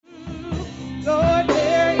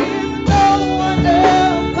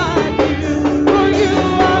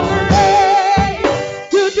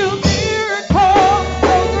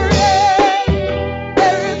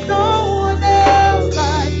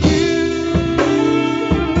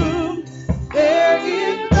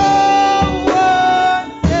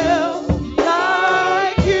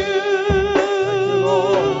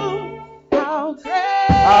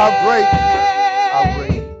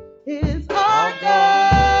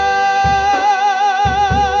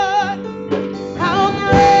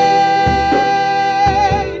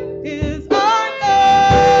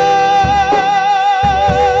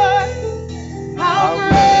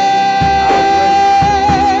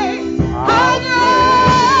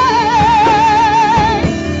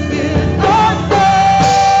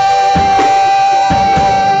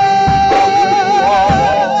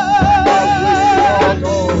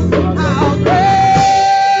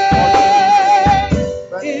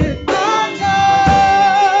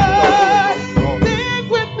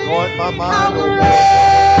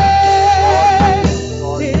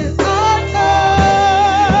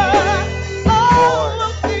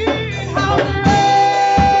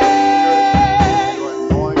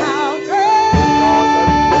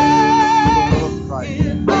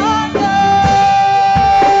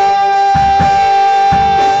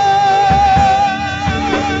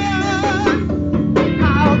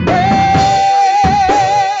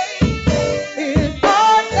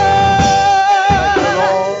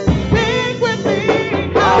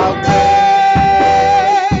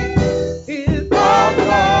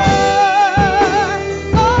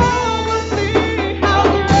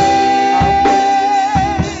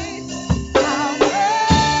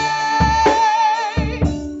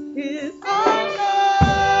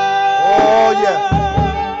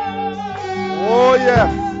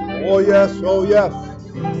yes.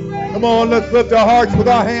 Come on, let's lift our hearts with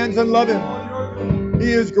our hands and love Him.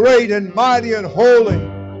 He is great and mighty and holy.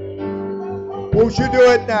 Won't you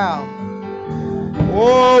do it now?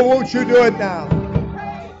 Oh, won't you do it now?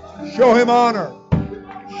 Show Him honor.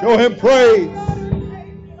 Show Him praise.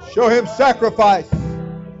 Show Him sacrifice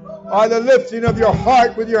by the lifting of your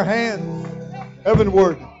heart with your hands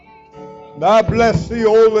heavenward. And I bless Thee,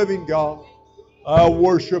 O living God. I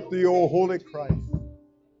worship Thee, O holy Christ.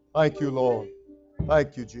 Thank you, Lord.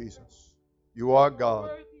 Thank you, Jesus. You are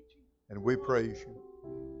God, and we praise you.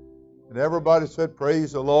 And everybody said,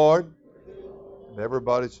 praise the Lord. And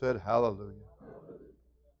everybody said, hallelujah.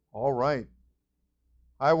 All right.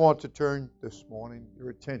 I want to turn this morning your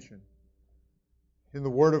attention in the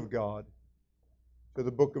Word of God to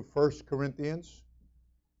the book of 1 Corinthians.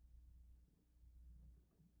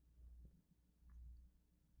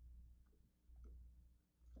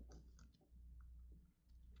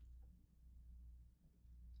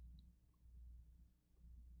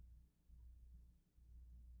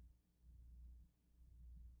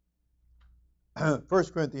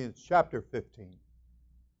 First Corinthians chapter 15.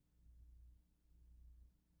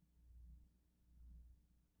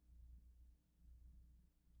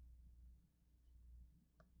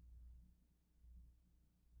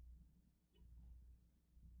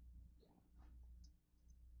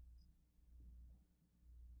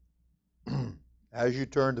 As you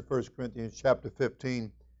turn to 1 Corinthians chapter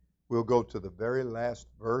 15, we'll go to the very last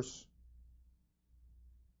verse.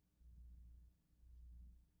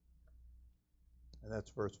 And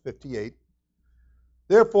that's verse 58.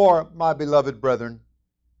 Therefore, my beloved brethren,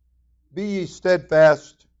 be ye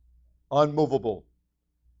steadfast, unmovable,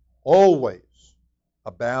 always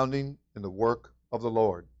abounding in the work of the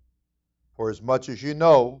Lord. For as much as you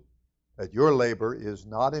know that your labor is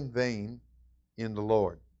not in vain in the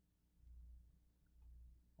Lord.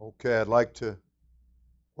 Okay, I'd like to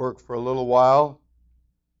work for a little while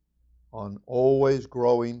on always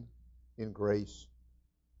growing in grace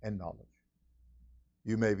and knowledge.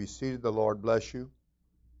 You may be seated. The Lord bless you.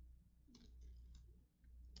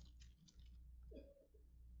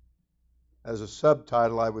 As a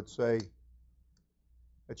subtitle, I would say,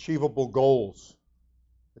 Achievable Goals.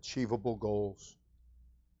 Achievable Goals.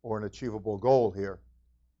 Or an achievable goal here.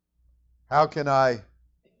 How can I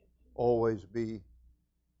always be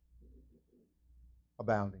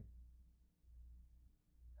abounding?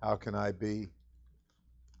 How can I be,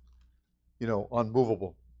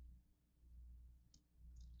 unmovable?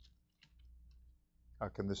 How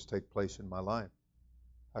can this take place in my life?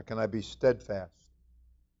 How can I be steadfast?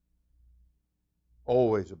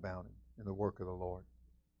 Always abounding in the work of the Lord.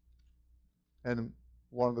 And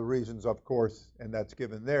one of the reasons, of course, and that's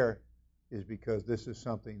given there, is because this is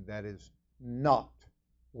something that is not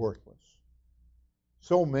worthless.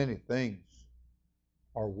 So many things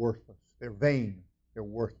are worthless. They're vain. They're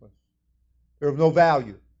worthless. They're of no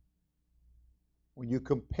value when you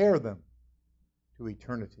compare them to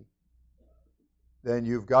eternity. Then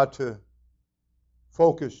you've got to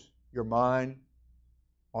focus your mind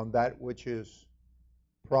on that which is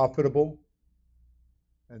profitable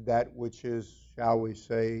and that which is, shall we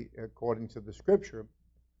say, according to the Scripture,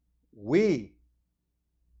 we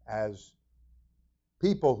as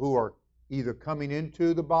people who are either coming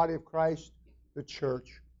into the body of Christ, the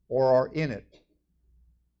church, or are in it,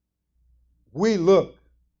 we look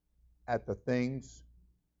at the things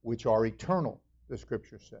which are eternal, the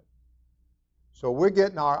Scripture said. So we're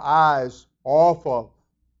getting our eyes off of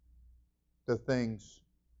the things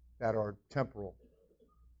that are temporal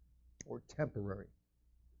or temporary.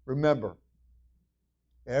 Remember,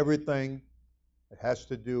 everything that has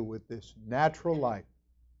to do with this natural life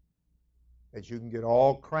that you can get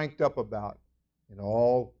all cranked up about and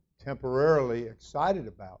all temporarily excited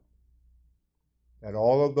about, that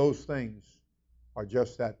all of those things are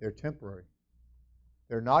just that. They're temporary.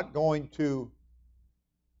 They're not going to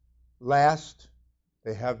last.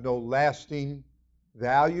 They have no lasting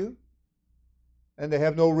value, and they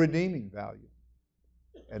have no redeeming value.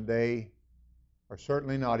 And they are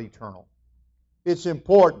certainly not eternal. It's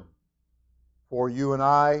important for you and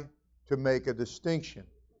I to make a distinction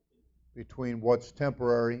between what's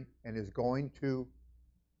temporary and is going to,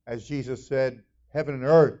 as Jesus said, heaven and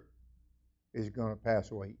earth is going to pass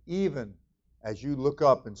away. Even as you look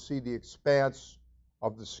up and see the expanse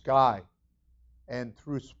of the sky, and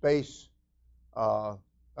through space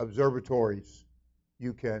observatories,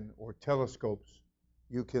 you can, or telescopes,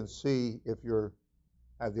 you can see, if you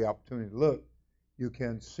have the opportunity to look, you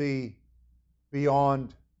can see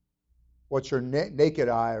beyond what your naked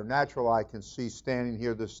eye or natural eye can see standing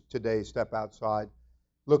here today. Step outside,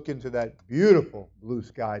 look into that beautiful blue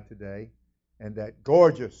sky today, and that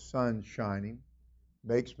gorgeous sun shining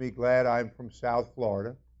makes me glad I'm from South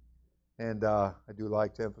Florida. And I do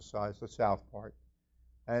like to emphasize the South part.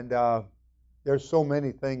 And there's so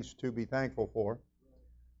many things to be thankful for.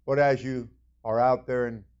 But as you are out there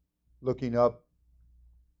and looking up,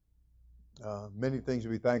 many things to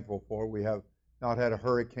be thankful for. We have not had a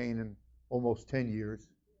hurricane in almost 10 years.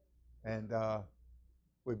 And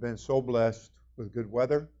we've been so blessed with good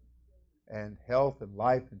weather and health and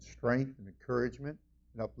life and strength and encouragement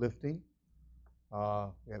and uplifting. We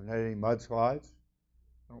haven't had any mudslides.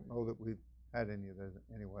 I don't know that we've had any of those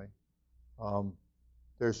anyway.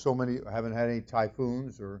 There's so many, I haven't had any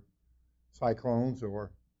typhoons or cyclones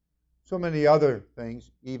or so many other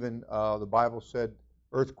things. Even the Bible said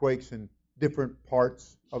earthquakes in different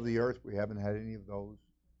parts of the earth. We haven't had any of those.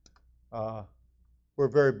 We're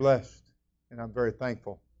very blessed, and I'm very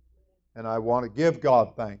thankful. And I want to give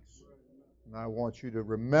God thanks. And I want you to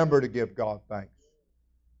remember to give God thanks.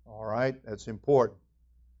 All right? That's important.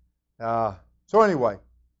 So anyway,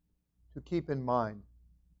 to keep in mind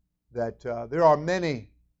that there are many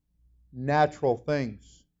natural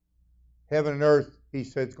things. Heaven and earth, he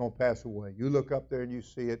said, it's going to pass away. You look up there and you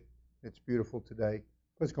see it. It's beautiful today,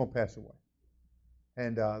 but it's going to pass away.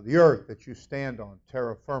 And the earth that you stand on,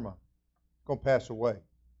 terra firma, it's going to pass away.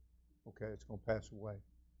 Okay, it's going to pass away.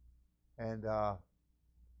 And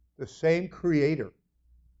the same Creator,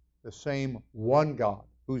 the same one God,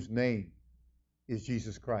 whose name is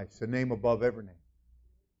Jesus Christ, the name above every name.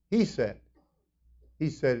 He said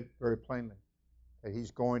it very plainly, that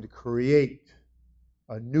he's going to create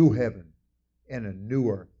a new heaven and a new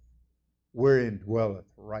earth wherein dwelleth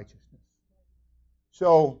righteousness.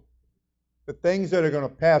 So the things that are going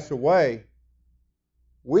to pass away,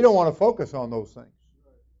 we don't want to focus on those things.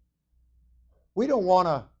 We don't want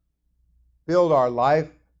to build our life,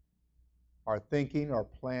 our thinking, our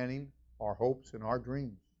planning, our hopes, and our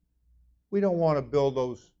dreams. We don't want to build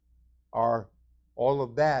all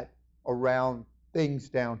of that around things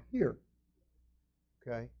down here.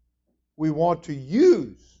 Okay? We want to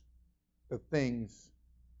use the things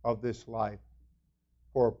of this life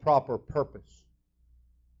for a proper purpose.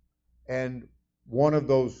 And one of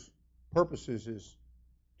those purposes is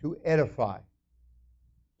to edify,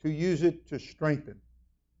 to use it to strengthen,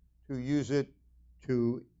 to use it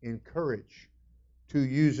to encourage, to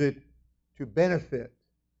use it to benefit,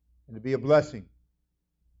 and to be a blessing.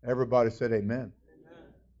 Everybody said amen. Amen.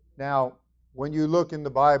 Now, when you look in the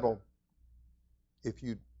Bible, if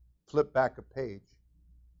you flip back a page,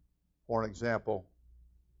 for an example,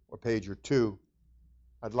 a page or two,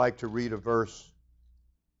 I'd like to read a verse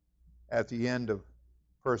at the end of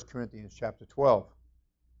 1 Corinthians chapter 12.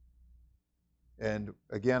 And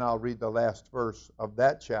again, I'll read the last verse of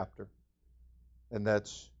that chapter, and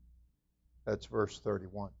that's verse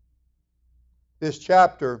 31. This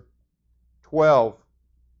chapter 12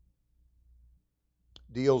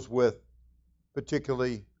 deals with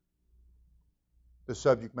particularly the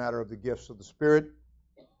subject matter of the gifts of the Spirit,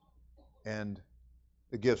 and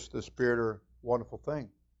the gifts of the Spirit are a wonderful thing.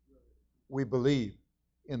 We believe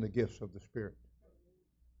in the gifts of the Spirit.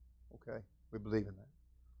 Okay? We believe in that.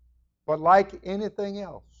 But like anything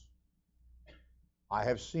else, I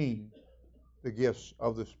have seen the gifts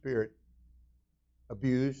of the Spirit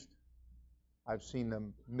abused. I've seen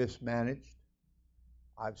them mismanaged.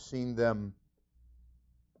 I've seen them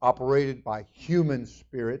operated by human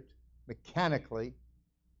spirit, mechanically.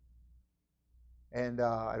 And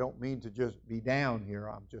I don't mean to just be down here.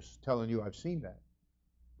 I'm just telling you I've seen that.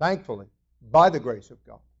 Thankfully, by the grace of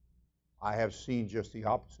God, I have seen just the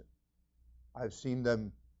opposite. I've seen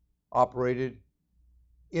them operated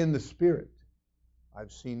in the Spirit.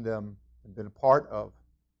 I've seen them and been a part of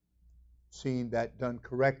seeing that done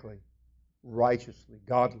correctly, righteously,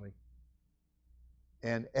 godly,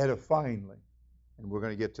 and edifyingly. And we're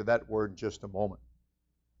going to get to that word in just a moment.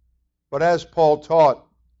 But as Paul taught,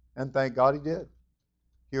 and thank God he did,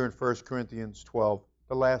 here in 1 Corinthians 12,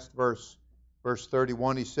 the last verse, verse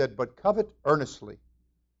 31, he said, "But covet earnestly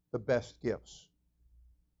the best gifts,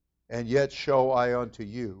 and yet show I unto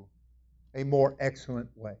you a more excellent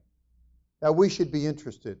way." Now we should be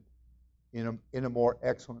interested in a more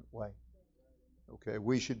excellent way. Okay,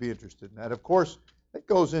 we should be interested in that. Of course, it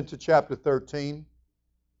goes into chapter 13,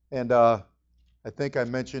 and I think I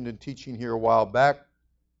mentioned in teaching here a while back,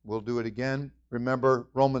 we'll do it again. Remember,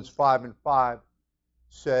 Romans 5:5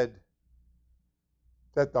 said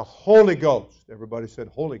that the Holy Ghost, everybody said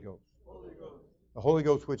Holy Ghost. Holy Ghost. The Holy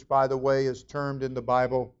Ghost, which by the way is termed in the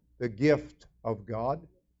Bible the gift of God,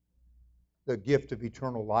 the gift of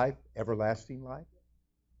eternal life, everlasting life,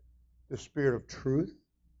 the Spirit of truth,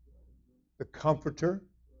 the Comforter,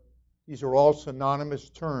 These are all synonymous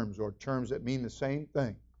terms, or terms that mean the same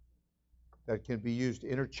thing, that can be used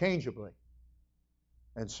interchangeably.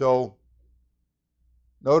 And so,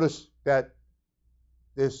 notice that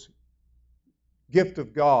this gift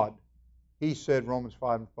of God, he said, Romans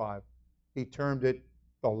 5:5, he termed it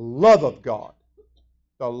the love of God.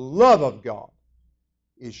 The love of God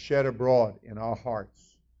is shed abroad in our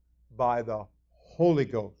hearts by the Holy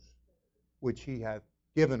Ghost, which he hath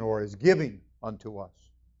given, or is giving unto us.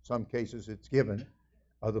 Some cases it's given.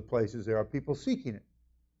 Other places there are people seeking it,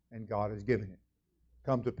 and God is giving it.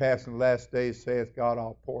 Come to pass in the last days, saith God,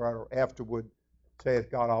 I'll pour out, or afterward, saith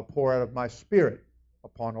God, I'll pour out of my spirit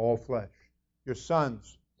upon all flesh. Your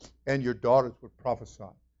sons and your daughters would prophesy.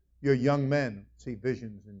 Your young men see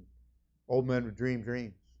visions, and old men would dream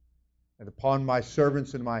dreams. And upon my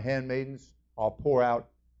servants and my handmaidens I'll pour out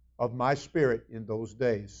of my spirit in those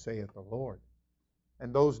days, saith the Lord.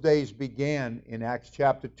 And those days began in Acts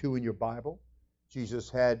chapter 2 in your Bible. Jesus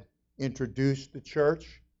had introduced the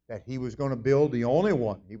church that he was going to build, the only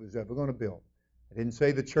one he was ever going to build. I didn't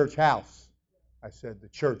say the church house. I said the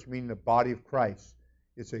church, meaning the body of Christ.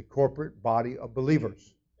 It's a corporate body of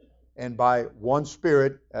believers. And by one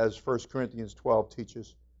Spirit, as 1 Corinthians 12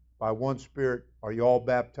 teaches, by one Spirit are you all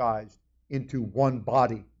baptized into one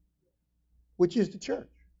body, which is the church.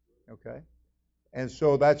 Okay? And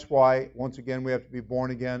so that's why, once again, we have to be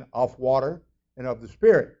born again of water and of the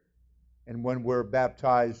Spirit. And when we're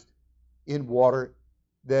baptized in water,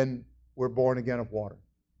 then we're born again of water.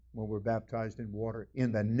 When we're baptized in water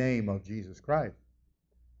in the name of Jesus Christ.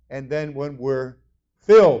 And then when we're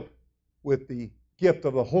filled with the gift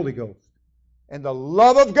of the Holy Ghost, and the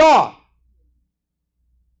love of God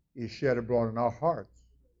is shed abroad in our hearts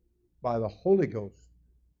by the Holy Ghost,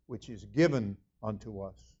 which is given unto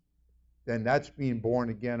us, then that's being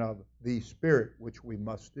born again of the Spirit, which we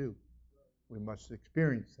must do. We must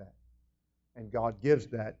experience that. And God gives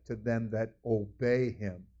that to them that obey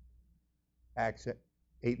him. Acts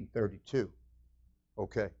 8:32.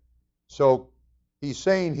 Okay. So he's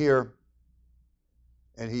saying here,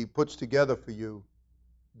 and he puts together for you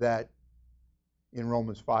that in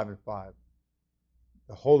Romans 5:5,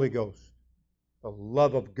 the Holy Ghost, the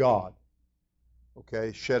love of God,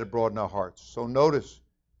 okay, shed abroad in our hearts. So notice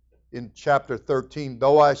in chapter 13,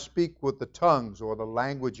 though I speak with the tongues or the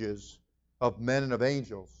languages of men and of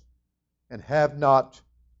angels, and have not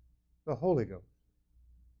the Holy Ghost.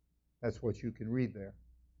 That's what you can read there.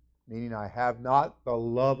 Meaning I have not the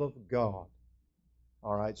love of God.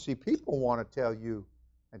 All right. See, people want to tell you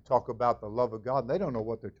and talk about the love of God, and they don't know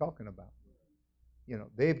what they're talking about. You know,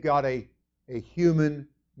 they've got a human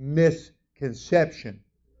misconception.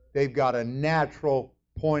 They've got a natural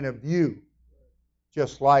point of view.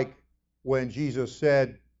 Just like when Jesus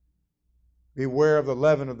said, beware of the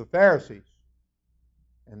leaven of the Pharisees.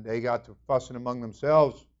 And they got to fussing among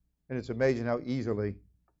themselves, and it's amazing how easily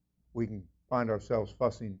we can find ourselves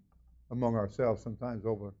fussing among ourselves sometimes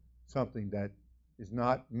over something that is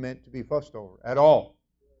not meant to be fussed over at all.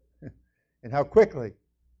 And how quickly.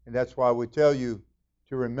 And that's why we tell you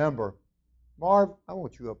to remember. Marv, I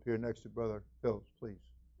want you up here next to Brother Phillips, please.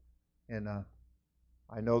 And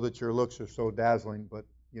I know that your looks are so dazzling, but,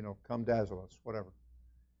 you know, come dazzle us, whatever.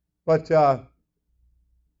 But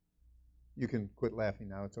you can quit laughing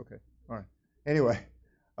now. It's okay. All right. Anyway,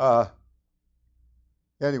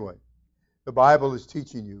 the Bible is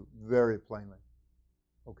teaching you very plainly,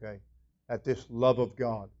 okay, that this love of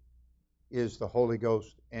God is the Holy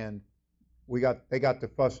Ghost, and they got to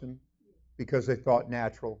fussing because they thought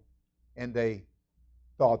natural, and they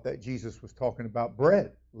thought that Jesus was talking about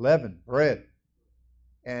bread, leaven, bread.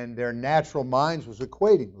 And their natural minds was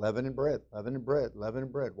equating leaven and bread, leaven and bread, leaven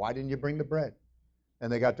and bread. Why didn't you bring the bread?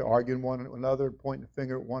 And they got to arguing one another, pointing the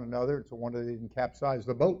finger at one another. It's a wonder they didn't capsize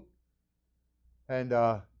the boat. And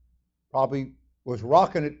probably was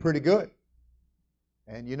rocking it pretty good.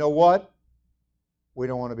 And you know what? We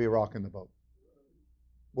don't want to be rocking the boat.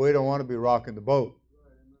 We don't want to be rocking the boat.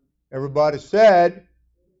 Everybody said,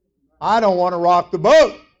 I don't want to rock the boat.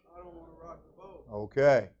 I don't want to rock the boat.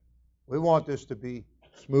 Okay. We want this to be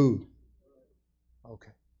smooth.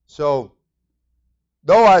 Okay. So,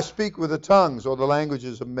 though I speak with the tongues or the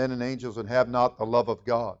languages of men and angels and have not the love of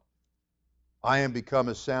God, I am become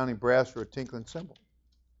as sounding brass or a tinkling cymbal.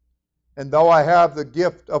 And though I have the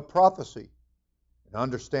gift of prophecy and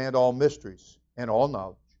understand all mysteries and all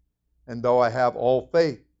knowledge, and though I have all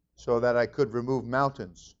faith so that I could remove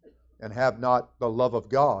mountains and have not the love of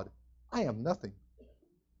God, I am nothing.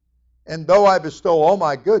 And though I bestow all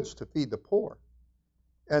my goods to feed the poor,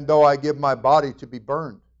 and though I give my body to be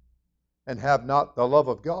burned, and have not the love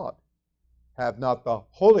of God, have not the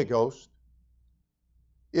Holy Ghost,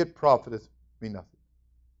 it profiteth me nothing.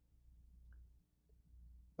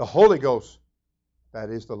 The Holy Ghost, that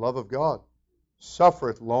is the love of God,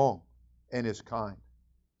 suffereth long and is kind.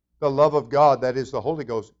 The love of God, that is the Holy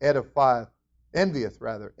Ghost, envieth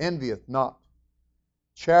not.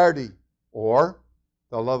 Charity, or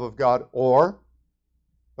the love of God, or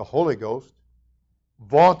the Holy Ghost,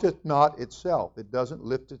 vaunteth not itself. It doesn't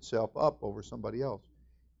lift itself up over somebody else.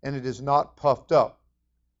 And it is not puffed up.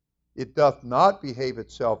 It doth not behave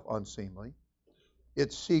itself unseemly.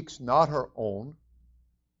 It seeks not her own.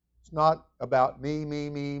 It's not about me, me,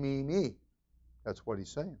 me, me, me. That's what he's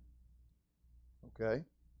saying. Okay?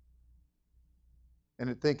 And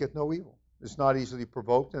it thinketh no evil. It's not easily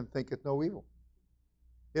provoked and thinketh no evil.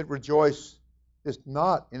 It rejoiceth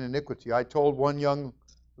not in iniquity. I told one young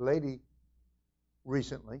lady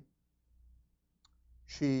recently,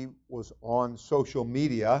 she was on social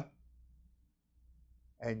media,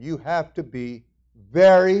 and you have to be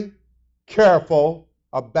very careful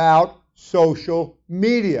about social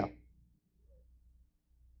media.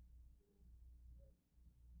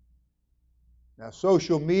 Now,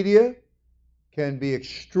 social media can be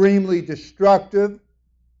extremely destructive,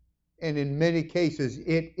 and in many cases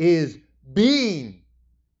it is being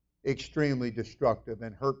extremely destructive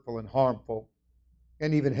and hurtful and harmful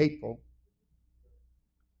and even hateful.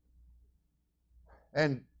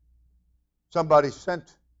 And somebody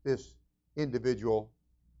sent this individual,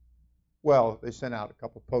 well, they sent out a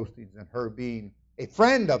couple postings, and her being a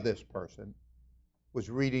friend of this person was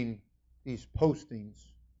reading these postings,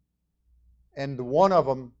 and one of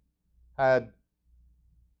them had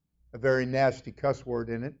a very nasty cuss word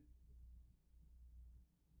in it,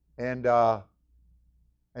 and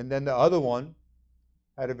then the other one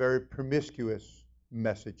had a very promiscuous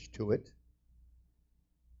message to it,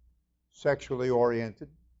 sexually oriented.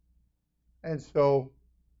 And so,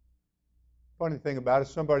 funny thing about it,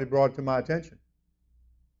 somebody brought it to my attention.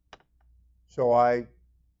 So I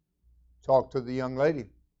talked to the young lady,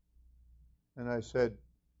 and I said,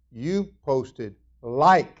 you posted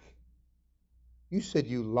like. You said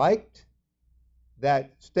you liked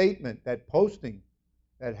that statement, that posting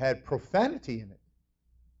that had profanity in it.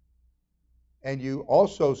 And you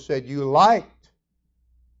also said you liked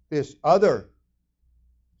this other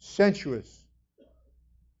sensuous,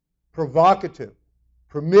 provocative,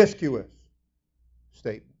 promiscuous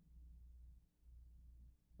statement.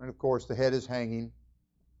 And of course, the head is hanging.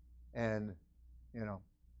 And,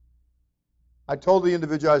 I told the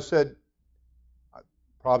individual, I said, I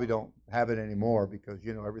probably don't have it anymore because,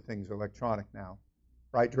 everything's electronic now.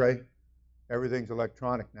 Right, Trey? Everything's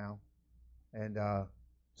electronic now. And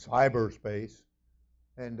cyberspace.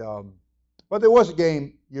 And but there was a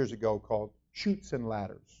game years ago called Chutes and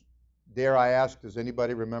Ladders. Dare I ask, does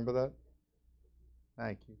anybody remember that?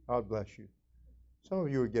 Thank you. God bless you. Some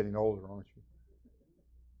of you are getting older, aren't you?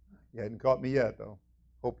 You hadn't caught me yet, though.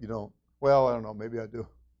 Hope you don't. Well, I don't know. Maybe I do.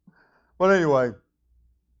 But anyway,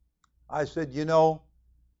 I said, and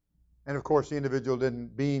of course the individual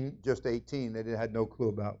didn't, being just 18, they had no clue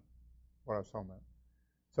about what I was talking about.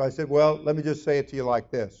 So I said, well, let me just say it to you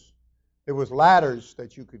like this. There was ladders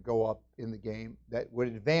that you could go up in the game that would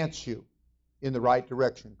advance you in the right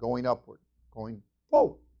direction, going upward, going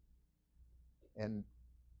forward. And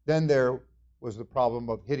then there was the problem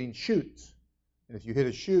of hitting chutes. And if you hit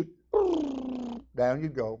a chute, down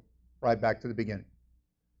you'd go, right back to the beginning.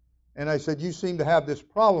 And I said, you seem to have this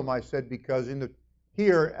problem, I said, because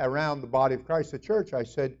here around the body of Christ, the church, I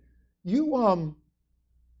said, you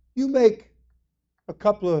make a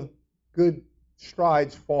couple of good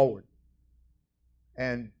strides forward.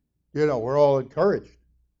 And, we're all encouraged.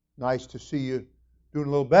 Nice to see you doing a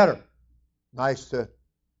little better.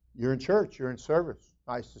 You're in church, you're in service.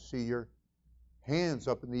 Nice to see your hands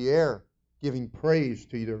up in the air giving praise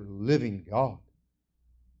to your living God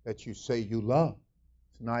that you say you love.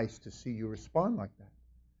 It's nice to see you respond like that.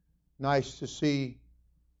 Nice to see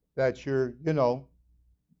that you're,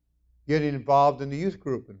 getting involved in the youth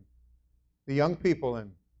group and the young people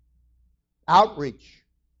and outreach,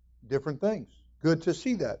 different things. Good to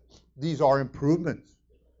see that. These are improvements.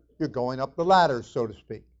 You're going up the ladder, so to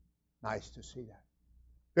speak. Nice to see that.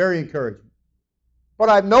 Very encouraging. But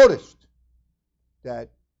I've noticed that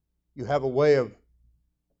you have a way of,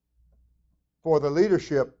 for the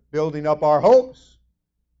leadership, building up our hopes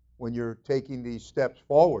when you're taking these steps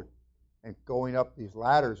forward and going up these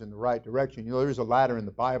ladders in the right direction. There's a ladder in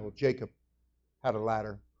the Bible. Jacob had a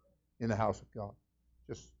ladder in the house of God.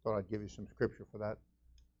 Just thought I'd give you some scripture for that.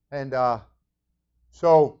 And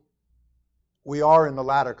so we are in the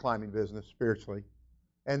ladder climbing business spiritually.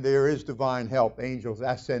 And there is divine help, angels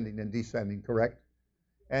ascending and descending, correct?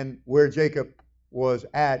 And where Jacob was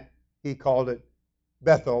at, he called it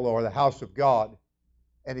Bethel, or the house of God,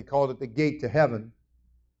 and he called it the gate to heaven.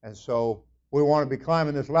 And so we want to be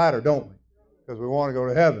climbing this ladder, don't we? Because we want to go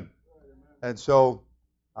to heaven. And so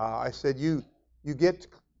I said, you get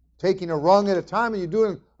taking a rung at a time, and you're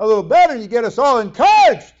doing a little better, and you get us all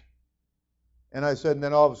encouraged. And I said, and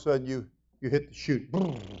then all of a sudden you hit the chute.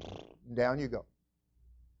 And down you go.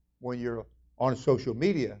 When you're on social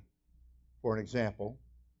media, for an example,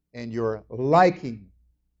 and you're liking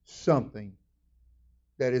something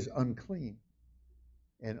that is unclean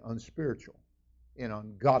and unspiritual and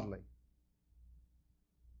ungodly.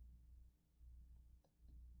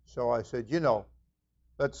 So I said,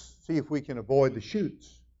 let's see if we can avoid the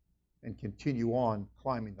chutes and continue on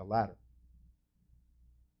climbing the ladder.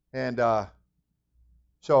 And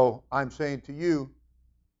so I'm saying to you,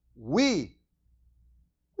 we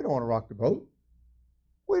don't want to rock the boat.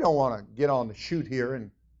 We don't want to get on the chute here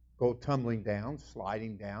and go tumbling down,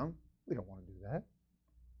 sliding down. We don't want to do that.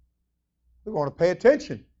 We want to pay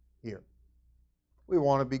attention here. We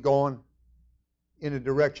want to be going in a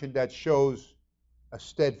direction that shows a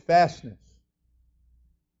steadfastness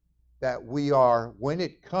that we are, when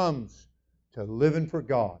it comes to living for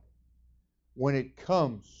God, when it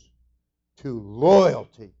comes to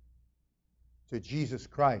loyalty to Jesus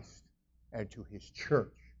Christ and to His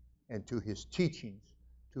church and to His teachings,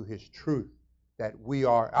 to His truth, that we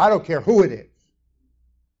are, I don't care who it is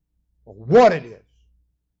or what it is,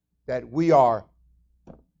 that we are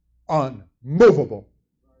unmovable.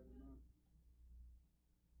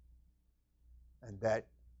 And that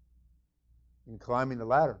in climbing the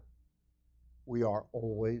ladder, we are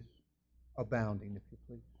always abounding, if you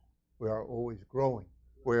please. We are always growing.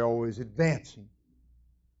 We are always advancing.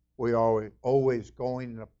 We are always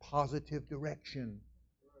going in a positive direction.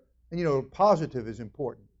 And positive is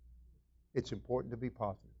important. It's important to be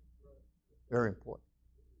positive. Very important.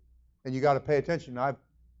 And you got to pay attention. I've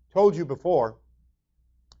told you before,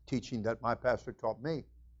 teaching that my pastor taught me,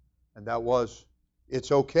 and that was,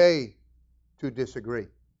 it's okay to disagree.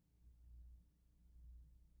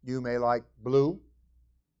 You may like blue.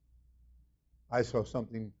 I saw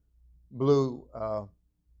something blue a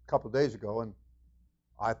couple of days ago, and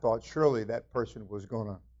I thought surely that person was going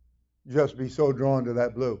to just be so drawn to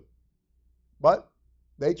that blue. But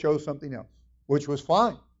they chose something else, which was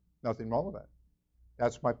fine. Nothing wrong with that.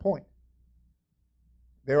 That's my point.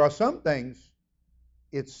 There are some things,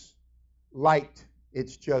 it's light.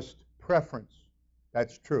 It's just preference.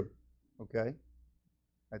 That's true. Okay?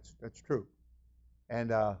 That's true.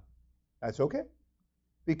 And that's okay.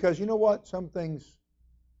 Because you know what? Some things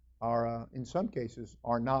are, in some cases,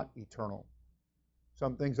 are not eternal.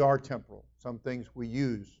 Some things are temporal. Some things we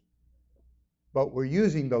use. But we're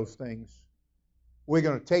using those things. We're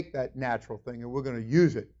going to take that natural thing and we're going to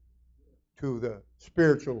use it to the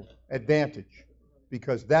spiritual advantage.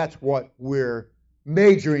 Because that's what we're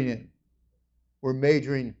majoring in. We're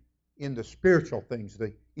majoring in the spiritual things,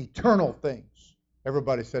 the eternal things.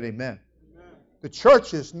 Everybody said amen. Amen. The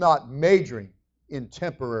church is not majoring in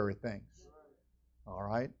temporary things. All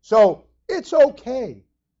right? So it's okay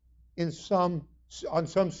on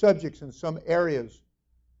some subjects and some areas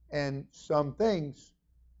and some things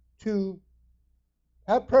to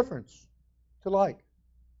have preference, to like.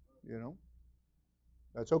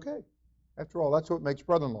 That's okay. After all, that's what makes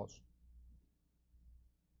brother-in-laws.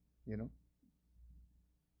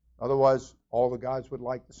 Otherwise, all the guys would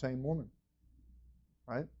like the same woman.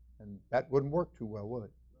 Right? And that wouldn't work too well, would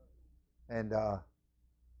it?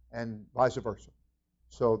 And vice versa.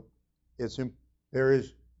 So there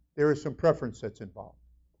is some preference that's involved.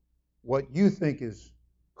 What you think is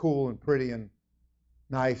cool and pretty and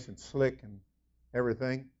nice and slick and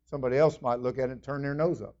everything, somebody else might look at it and turn their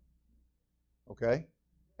nose up. Okay?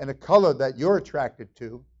 And a color that you're attracted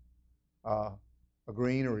to, a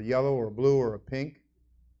green or a yellow or a blue or a pink,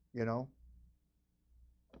 a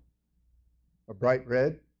bright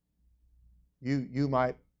red, you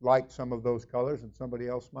might like some of those colors and somebody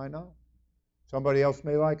else might not. Somebody else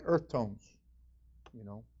may like earth tones,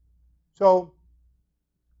 So,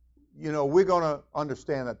 we're going to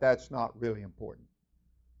understand that that's not really important.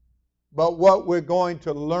 But what we're going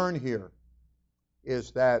to learn here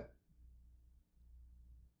is that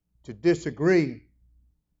to disagree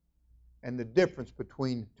and the difference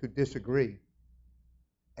between to disagree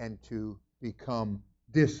and to become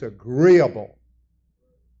disagreeable,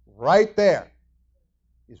 right there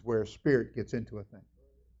is where spirit gets into a thing.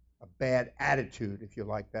 A bad attitude, if you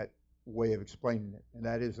like that way of explaining it. And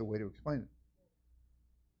that is the way to explain it.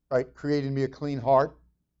 Right? Creating me a clean heart.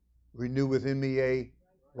 Renew within me a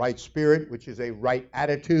right spirit, which is a right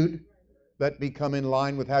attitude. Let me come in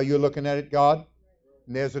line with how you're looking at it, God.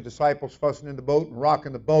 And there's the disciples fussing in the boat and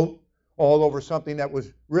rocking the boat all over something that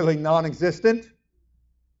was really non-existent.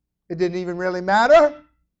 It didn't even really matter.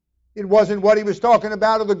 It wasn't what he was talking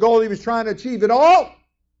about or the goal he was trying to achieve at all.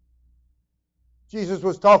 Jesus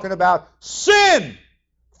was talking about sin,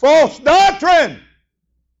 false doctrine.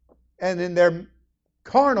 And in their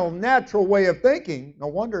carnal, natural way of thinking, no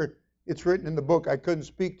wonder it's written in the book, I couldn't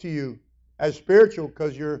speak to you as spiritual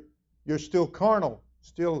because you're still carnal,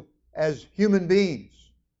 still as human beings.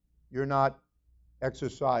 You're not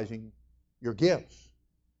exercising your gifts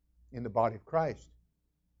in the body of Christ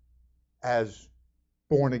as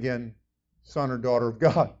born again son or daughter of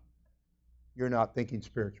God. You're not thinking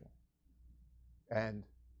spiritual. And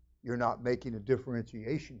you're not making a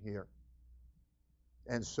differentiation here.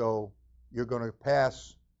 And so you're going to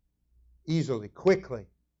pass easily, quickly.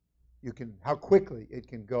 How quickly it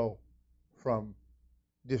can go from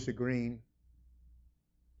disagreeing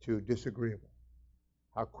to disagreeable.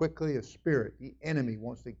 How quickly a spirit, the enemy,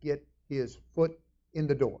 wants to get his foot in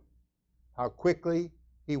the door. How quickly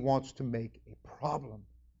he wants to make a problem.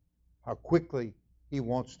 How quickly he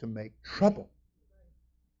wants to make trouble.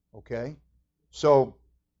 Okay? So,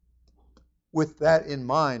 with that in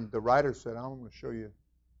mind, the writer said, I'm going to show you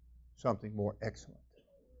something more excellent.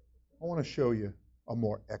 I want to show you a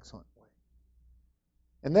more excellent way.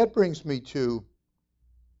 And that brings me to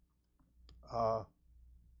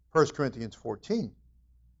 1 Corinthians 14,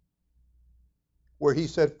 where he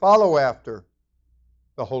said, follow after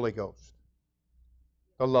the Holy Ghost,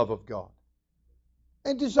 the love of God,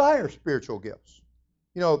 and desire spiritual gifts.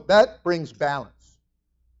 You know, that brings balance.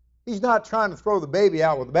 He's not trying to throw the baby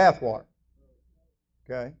out with the bathwater.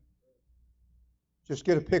 Okay? Just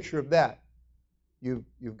get a picture of that.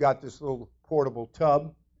 You've got this little portable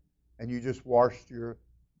tub, and you just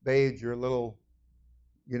bathed your little,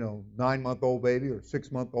 9-month-old baby or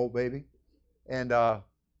 6-month-old baby, and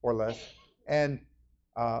or less, and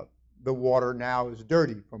the water now is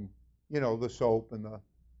dirty from the soap and the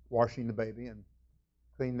washing the baby and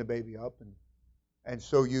cleaning the baby up, and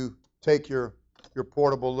so you take your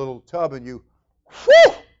portable little tub and you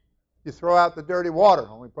throw out the dirty water. The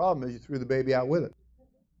only problem is you threw the baby out with it.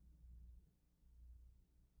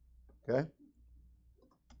 Okay?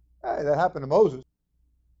 Hey, that happened to Moses.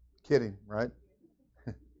 Kidding, right?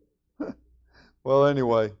 Well,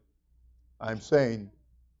 anyway, I'm saying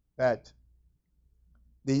that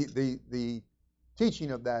the teaching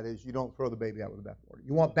of that is you don't throw the baby out with the bathwater.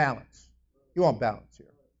 You want balance. You want balance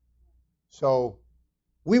here. So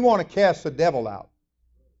we want to cast the devil out.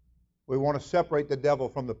 We want to separate the devil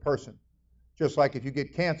from the person. Just like if you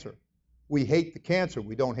get cancer. We hate the cancer.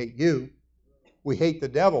 We don't hate you. We hate the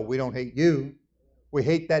devil. We don't hate you. We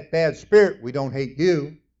hate that bad spirit. We don't hate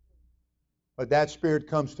you. But that spirit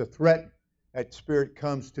comes to threaten. That spirit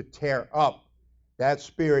comes to tear up. That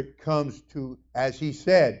spirit comes to, as he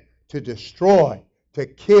said, to destroy, to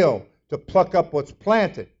kill, to pluck up what's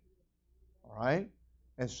planted. All right?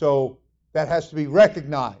 And so that has to be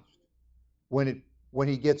recognized when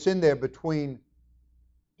he gets in there between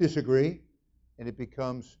disagree and it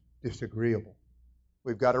becomes disagreeable.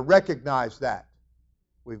 We've got to recognize that.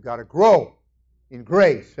 We've got to grow in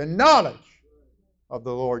grace and knowledge of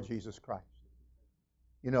the Lord Jesus Christ.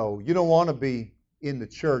 You don't want to be in the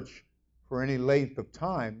church for any length of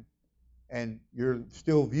time and you're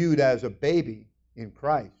still viewed as a baby in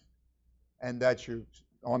Christ and that you're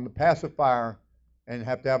on the pacifier and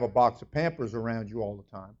have to have a box of Pampers around you all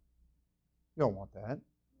the time. You don't want that.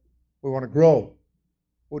 We want to grow,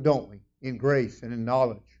 well, don't we? In grace and in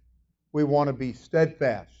knowledge. We want to be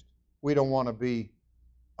steadfast. We don't want to be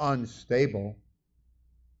unstable.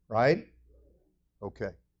 Right?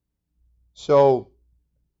 Okay. So,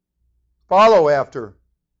 follow after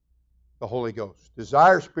the Holy Ghost.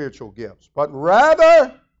 Desire spiritual gifts, but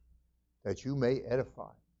rather that you may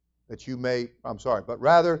edify. But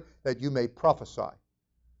rather that you may prophesy.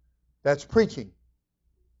 That's preaching.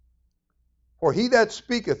 For he that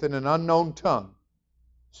speaketh in an unknown tongue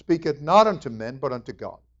speaketh not unto men, but unto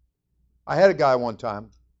God. I had a guy one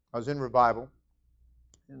time, I was in revival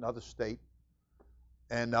in another state,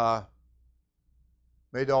 and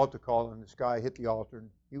made the altar call, and this guy hit the altar, and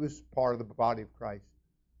he was part of the body of Christ.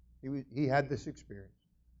 He had this experience.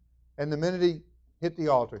 And the minute he hit the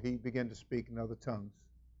altar, he began to speak in other tongues.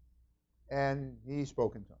 And he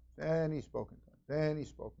spoke in tongues, and he spoke in tongues, and he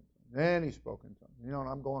spoke in tongues, and he spoke in tongues. And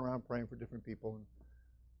I'm going around praying for different people, and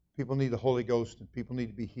people need the Holy Ghost, and people need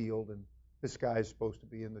to be healed, and this guy is supposed to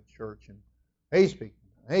be in the church, and he's speaking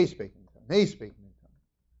in tongues, he's speaking in tongues, he's speaking in tongues.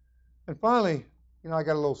 And finally, I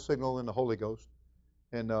got a little signal in the Holy Ghost,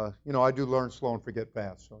 and, I do learn slow and forget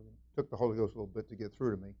fast, so it took the Holy Ghost a little bit to get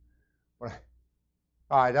through to me. But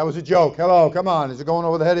All right, that was a joke. Hello, come on. Is it going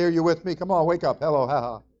over the head here? You with me? Come on, wake up. Hello,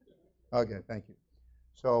 haha. Okay, thank you.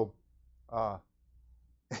 So I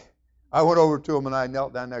went over to him and I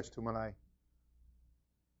knelt down next to him and I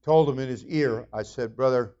told him in his ear, I said,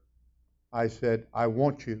 brother, I said, I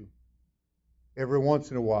want you every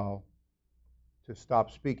once in a while to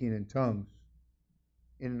stop speaking in tongues,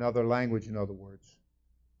 in another language, in other words,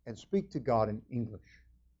 and speak to God in English.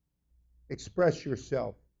 Express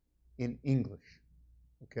yourself in English,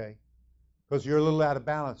 okay? Because you're a little out of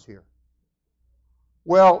balance here.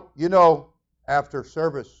 Well, you know, after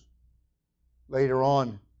service, later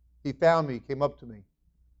on, he found me, came up to me,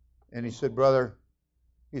 and he said, brother,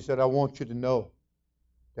 he said, I want you to know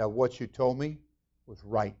that what you told me was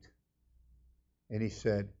right. And he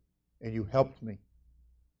said, and you helped me.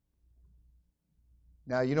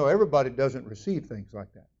 Now, you know, everybody doesn't receive things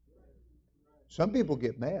like that. Some people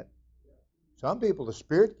get mad. Some people, the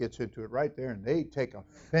Spirit gets into it right there, and they take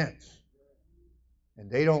offense. And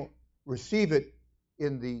they don't receive it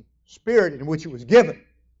in the spirit in which it was given.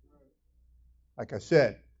 Like I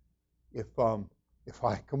said, if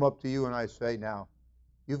I come up to you and I say, now,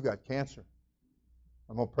 you've got cancer,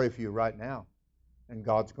 I'm going to pray for you right now, and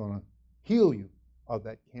God's going to heal you of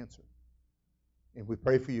that cancer. And we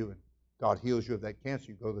pray for you, and God heals you of that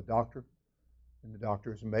cancer. You go to the doctor, and the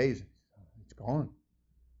doctor is amazing. It's gone.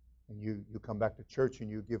 And you come back to church, and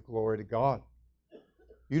you give glory to God.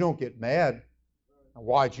 You don't get mad.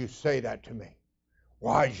 Why'd you say that to me?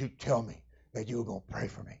 Why'd you tell me that you were going to pray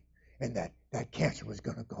for me and that cancer was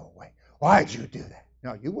going to go away? Why'd you do that?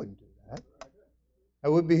 No, you wouldn't do that.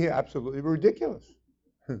 That would be absolutely ridiculous.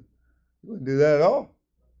 You wouldn't do that at all.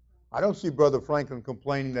 I don't see Brother Franklin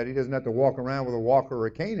complaining that he doesn't have to walk around with a walker or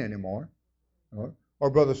a cane anymore. Or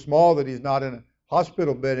Brother Small that he's not in a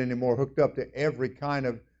hospital bed anymore, hooked up to every kind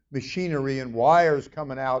of machinery and wires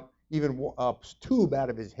coming out, even a tube out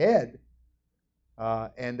of his head.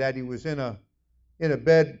 And that he was in a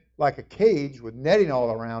bed like a cage with netting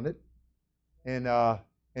all around it, and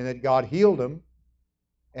that God healed him,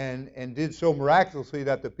 and did so miraculously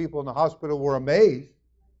that the people in the hospital were amazed,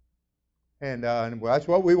 and that's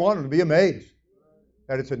what we want them to be, amazed,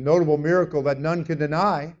 that it's a notable miracle that none can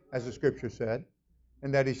deny, as the Scripture said,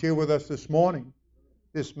 and that he's here with us this morning,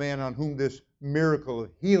 this man on whom this miracle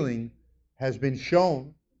of healing has been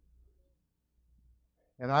shown,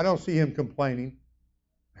 and I don't see him complaining.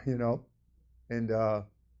 You know, and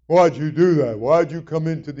why'd you do that? Why'd you come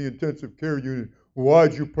into the intensive care unit?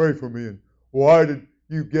 Why'd you pray for me? And why did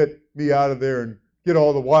you get me out of there and get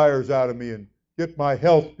all the wires out of me and get my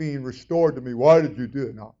health being restored to me? Why did you do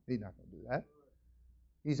it? No, he's not going to do that.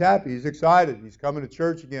 He's happy. He's excited. He's coming to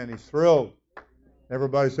church again. He's thrilled.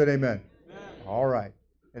 Everybody said amen. Amen. All right.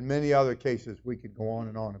 And many other cases we could go on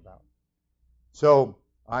and on about. So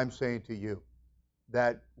I'm saying to you,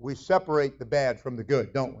 that we separate the bad from the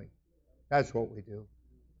good, don't we? That's what we do.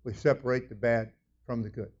 We separate the bad from the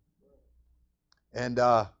good. And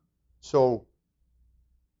so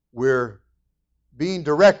we're being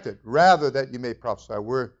directed, rather that you may prophesy,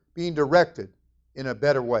 we're being directed in a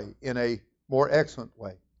better way, in a more excellent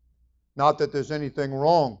way. Not that there's anything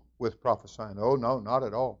wrong with prophesying. Oh, no, not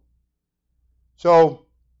at all. So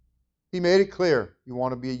he made it clear. You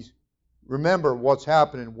want to remember what's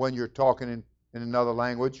happening when you're talking in another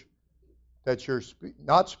language, that you're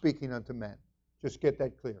not speaking unto men. Just get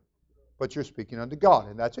that clear. But you're speaking unto God,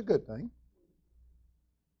 and that's a good thing.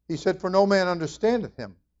 He said, for no man understandeth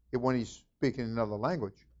him when he's speaking in another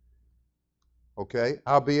language. Okay?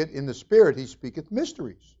 Howbeit in the Spirit he speaketh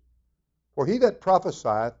mysteries. For he that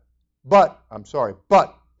prophesieth, but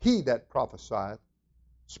he that prophesieth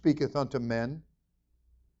speaketh unto men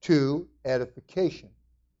to edification.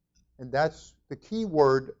 And that's the key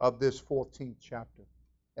word of this 14th chapter,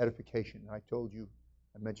 edification. I told you,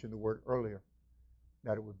 I mentioned the word earlier,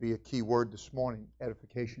 that it would be a key word this morning,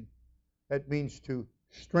 edification. That means to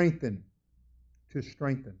strengthen,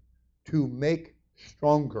 to make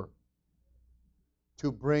stronger,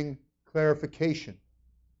 to bring clarification,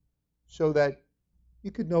 so that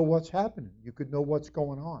you could know what's happening, you could know what's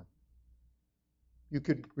going on. You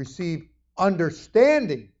could receive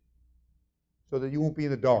understanding so that you won't be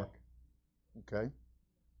in the dark. Okay?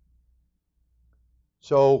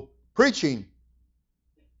 So, preaching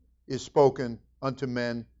is spoken unto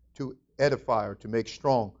men to edify or to make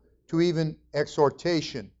strong, to even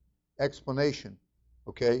exhortation, explanation,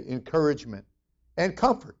 okay, encouragement, and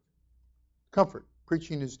comfort. Comfort.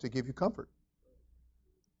 Preaching is to give you comfort.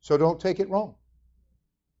 So don't take it wrong.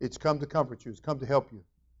 It's come to comfort you. It's come to help you.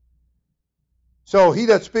 So he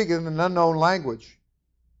that speaketh in an unknown language,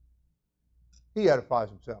 he edifies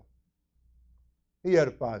himself. He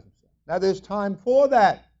edifies himself. Now there's time for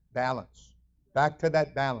that balance. Back to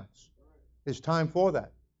that balance. There's time for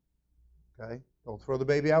that. Okay? Don't throw the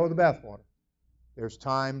baby out with the bathwater. There's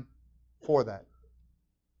time for that.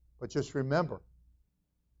 But just remember,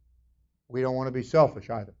 we don't want to be selfish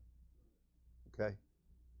either. Okay?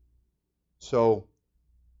 So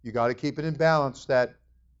you got to keep it in balance that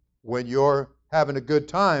when you're having a good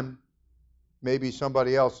time, maybe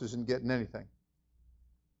somebody else isn't getting anything.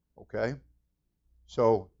 Okay?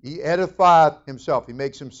 So he edifieth himself. He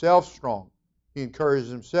makes himself strong. He encourages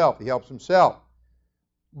himself. He helps himself.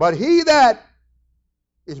 But he that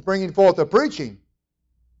is bringing forth the preaching,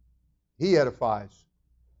 he edifies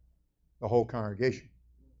the whole congregation,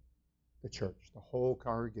 the church, the whole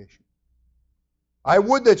congregation. I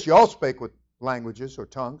would that ye all spake with languages or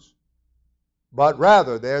tongues, but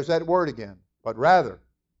rather, there's that word again, but rather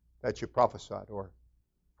that you prophesied, or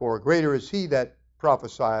for greater is he that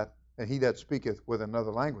prophesieth than he that speaketh with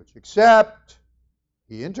another language, except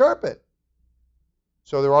he interpret.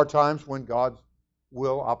 So there are times when God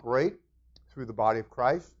will operate through the body of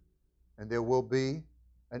Christ, and there will be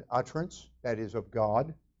an utterance that is of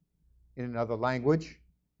God in another language,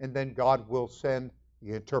 and then God will send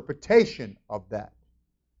the interpretation of that.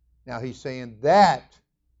 Now he's saying that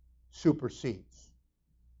supersedes.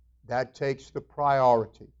 That takes the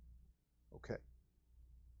priority. Okay.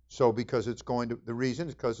 So because it's going to, the reason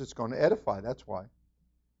is because it's going to edify. That's why.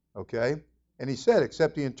 Okay. And he said,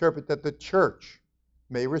 except he interpret that the church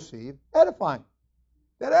may receive edifying.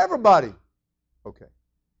 That everybody. Okay.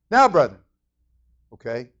 Now, brethren.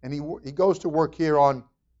 Okay. And he goes to work here on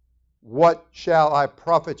what shall I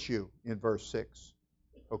profit you in verse 6.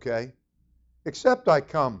 Okay. Except I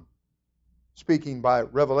come speaking by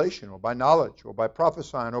revelation or by knowledge or by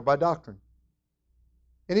prophesying or by doctrine.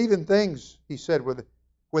 And even things, he said,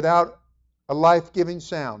 without a life-giving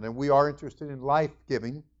sound. And we are interested in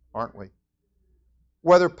life-giving, aren't we?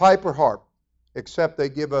 Whether pipe or harp, except they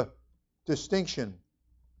give a distinction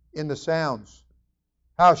in the sounds.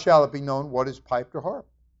 How shall it be known what is piped or harp?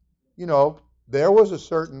 You know, there was a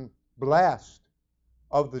certain blast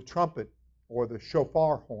of the trumpet or the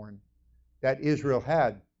shofar horn that Israel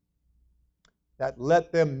had that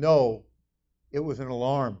let them know it was an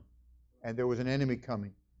alarm and there was an enemy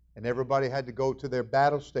coming. And everybody had to go to their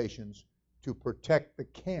battle stations to protect the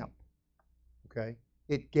camp. Okay?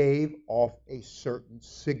 It gave off a certain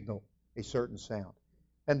signal, a certain sound.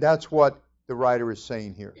 And that's what the writer is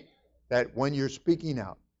saying here. That when you're speaking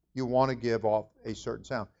out, you want to give off a certain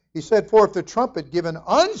sound. He said, for if the trumpet give an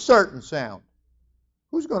uncertain sound,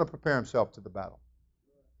 who's going to prepare himself to the battle?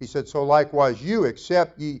 He said, so likewise you,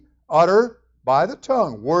 except ye utter by the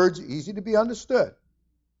tongue words easy to be understood.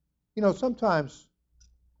 You know, sometimes,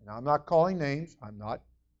 and I'm not calling names, I'm not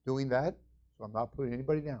doing that, so I'm not putting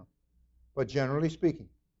anybody down. But generally speaking,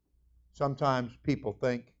 sometimes people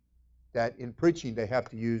think that in preaching they have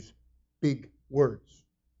to use big words.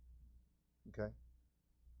 Okay?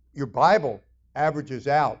 Your Bible averages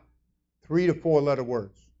out 3 to 4 letter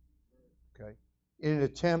words. Okay? In an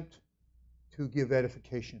attempt to give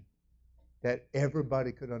edification, that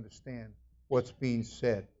everybody could understand what's being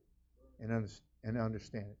said and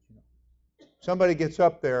understand it. You know. Somebody gets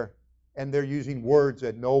up there and they're using words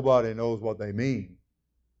that nobody knows what they mean.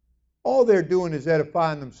 All they're doing is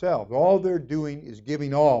edifying themselves. All they're doing is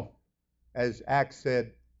giving off, as Acts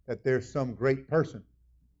said, that there's some great person.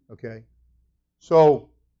 Okay? So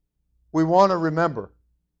we want to remember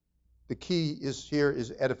the key is here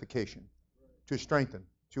is edification, to strengthen,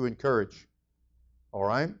 to encourage. All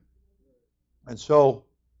right? And so,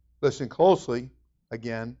 listen closely,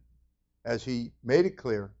 again, as he made it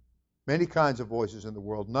clear, many kinds of voices in the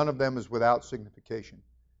world, none of them is without signification.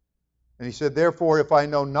 And he said, therefore, if I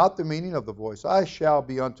know not the meaning of the voice, I shall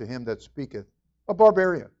be unto him that speaketh a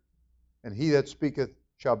barbarian, and he that speaketh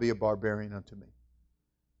shall be a barbarian unto me.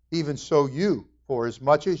 Even so you, for as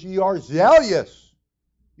much as ye are zealous,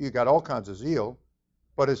 you got all kinds of zeal,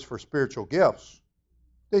 but it's for spiritual gifts,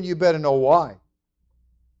 then you better know why.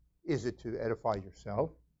 Is it to edify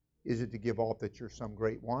yourself? Is it to give off that you're some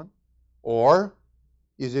great one? Or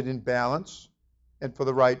is it in balance and for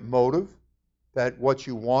the right motive, that what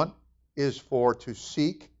you want is for to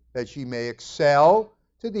seek that ye may excel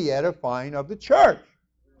to the edifying of the church?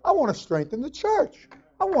 I want to strengthen the church.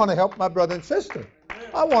 I want to help my brother and sister.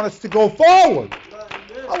 I want us to go forward.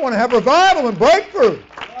 I want to have revival and breakthrough.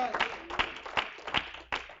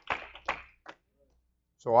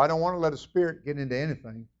 So I don't want to let a spirit get into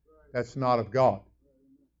anything that's not of God.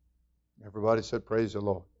 Everybody said, praise the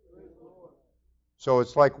Lord. So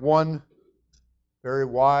it's like one very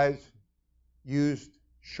wise, used,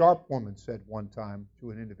 sharp woman said one time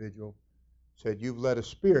to an individual, said, you've let a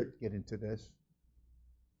spirit get into this.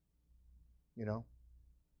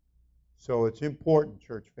 So it's important,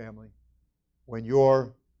 church family, when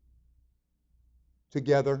you're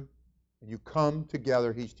together and you come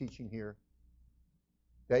together, he's teaching here,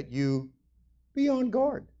 that you be on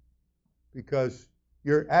guard, because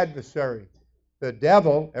your adversary, the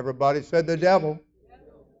devil, everybody said the devil,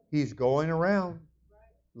 he's going around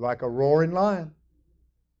like a roaring lion,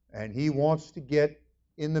 and he wants to get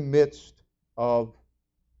in the midst of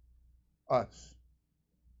us.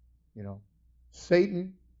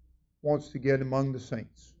 Satan wants to get among the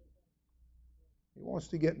saints. He wants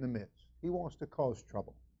to get in the midst. He wants to cause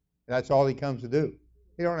trouble. That's all he comes to do.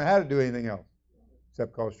 He don't know how to do anything else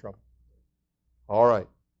except cause trouble. All right.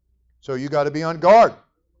 So you got to be on guard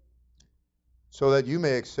so that you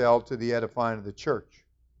may excel to the edifying of the church.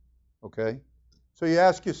 Okay? So you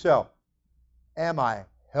ask yourself, am I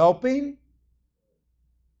helping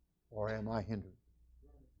or am I hindering?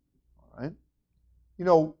 All right?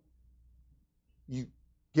 You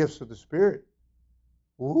gifts of the Spirit.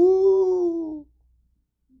 Ooh,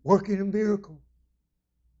 working in miracles,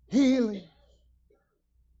 healing,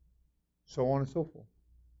 so on and so forth.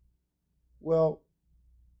 Well,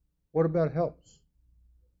 what about helps?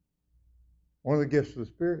 One of the gifts of the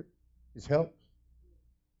Spirit is helps.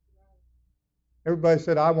 Everybody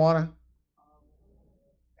said, I want to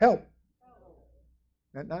help.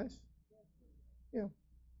 Isn't that nice?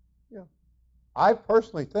 Yeah. I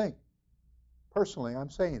personally think, I'm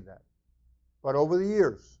saying that, but over the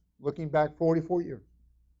years, looking back 44 years,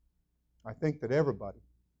 I think that everybody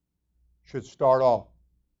should start off.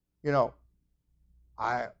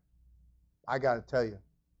 I got to tell you,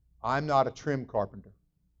 I'm not a trim carpenter.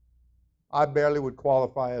 I barely would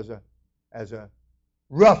qualify as a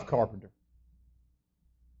rough carpenter.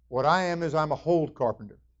 What I am is I'm a hold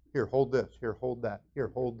carpenter. Here, hold this. Here, hold that. Here,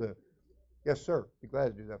 hold this. Yes, sir. Be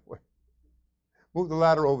glad to do that for you. Move the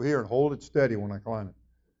ladder over here and hold it steady when I climb it.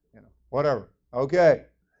 Whatever. Okay.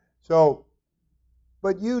 So,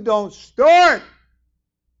 but you don't start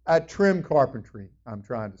at trim carpentry, I'm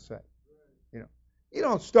trying to say. You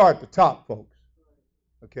don't start at the top, folks.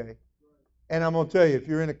 Okay? And I'm going to tell you, if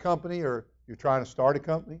you're in a company or you're trying to start a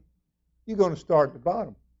company, you're going to start at the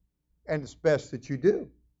bottom. And it's best that you do.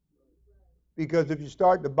 Because if you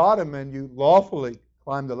start at the bottom and you lawfully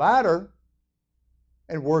climb the ladder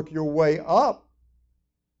and work your way up,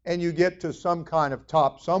 and you get to some kind of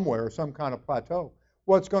top somewhere, or some kind of plateau,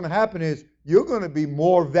 what's going to happen is you're going to be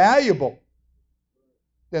more valuable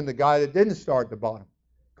than the guy that didn't start at the bottom.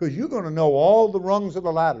 Because you're going to know all the rungs of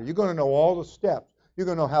the ladder. You're going to know all the steps. You're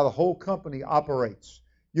going to know how the whole company operates.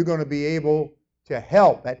 You're going to be able to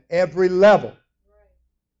help at every level.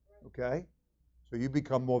 Okay? So you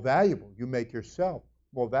become more valuable. You make yourself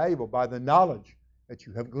more valuable by the knowledge that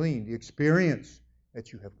you have gleaned, the experience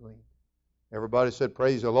that you have gleaned. Everybody said,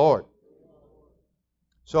 praise the Lord.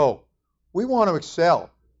 So, we want to excel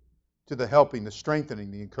to the helping, the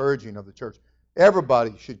strengthening, the encouraging of the church.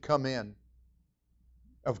 Everybody should come in.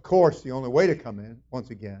 Of course, the only way to come in, once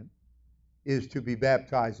again, is to be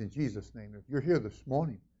baptized in Jesus' name. If you're here this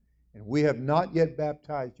morning and we have not yet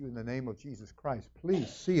baptized you in the name of Jesus Christ,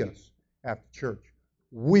 please see us after church.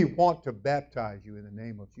 We want to baptize you in the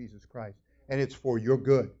name of Jesus Christ. And it's for your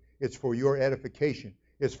good. It's for your edification.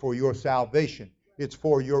 It's for your salvation. It's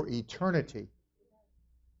for your eternity.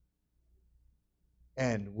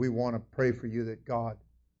 And we want to pray for you that God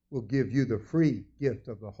will give you the free gift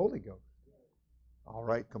of the Holy Ghost. All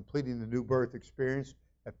right, completing the new birth experience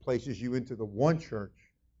that places you into the one church,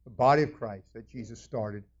 the body of Christ that Jesus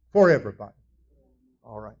started for everybody.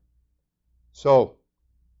 All right. So,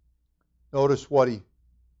 notice what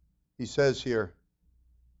he says here.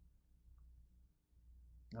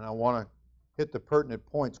 And I want to hit the pertinent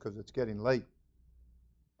points because it's getting late.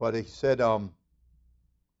 But he said,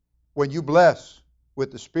 when you bless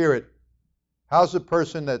with the Spirit, how's the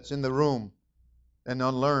person that's in the room and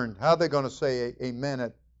unlearned, how are they going to say amen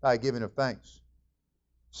at thy giving of thanks?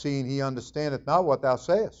 Seeing he understandeth not what thou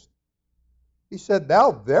sayest. He said,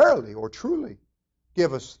 thou verily or truly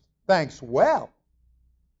givest thanks well.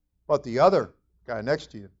 But the other guy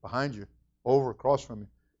next to you, behind you, over across from you,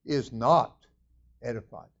 is not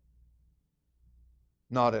edified.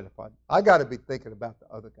 Not edified. I got to be thinking about the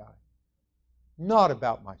other guy, not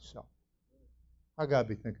about myself. I got to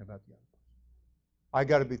be thinking about the other person. I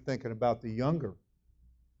got to be thinking about the younger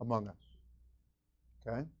among us.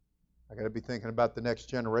 Okay? I got to be thinking about the next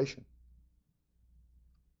generation.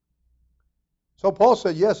 So Paul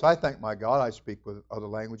said, yes, I thank my God I speak with other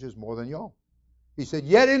languages more than y'all. He said,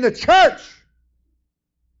 yet in the church,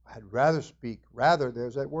 I'd rather speak,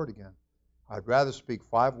 there's that word again. I'd rather speak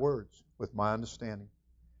 5 words with my understanding,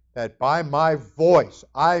 that by my voice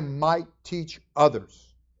I might teach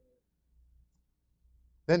others.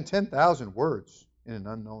 Then 10,000 words in an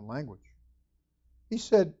unknown language. He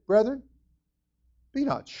said, brethren, be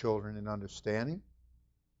not children in understanding.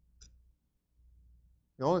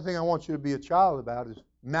 The only thing I want you to be a child about is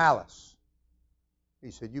malice.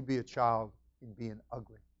 He said, you be a child in being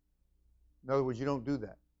ugly. In other words, you don't do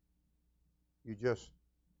that. You're just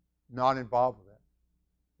not involved with that.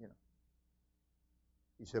 You know.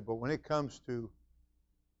 He said, but when it comes to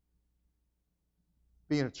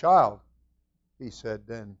being a child, he said,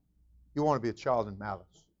 then you want to be a child in malice.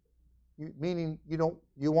 Meaning you don't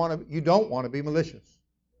want to be malicious.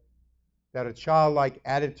 That a childlike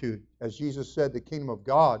attitude, as Jesus said, the kingdom of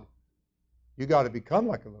God, you got to become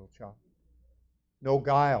like a little child. No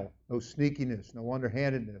guile, no sneakiness, no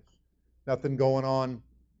underhandedness, nothing going on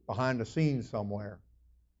behind the scenes somewhere,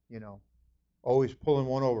 you know, always pulling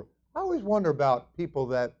one over. I always wonder about people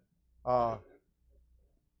that,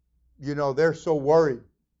 they're so worried.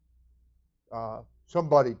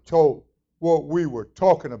 Somebody told what we were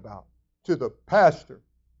talking about to the pastor.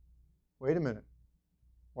 Wait a minute.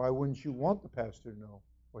 Why wouldn't you want the pastor to know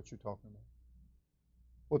what you're talking about?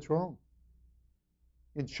 What's wrong?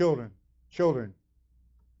 In children,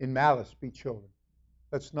 in malice be children.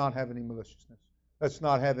 Let's not have any maliciousness. Let's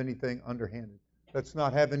not have anything underhanded. Let's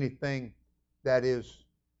not have anything that is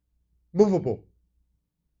movable.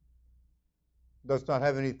 Let's not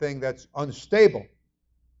have anything that's unstable.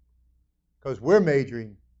 Because we're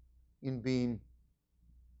majoring in being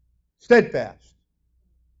steadfast.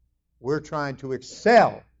 We're trying to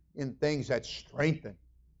excel in things that strengthen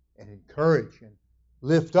and encourage and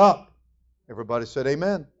lift up. Everybody said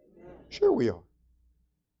amen? Sure we are.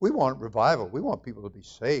 We want revival. We want people to be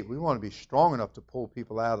saved. We want to be strong enough to pull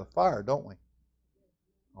people out of the fire, don't we?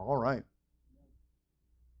 All right.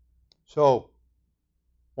 So,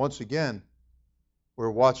 once again, we're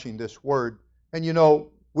watching this word. And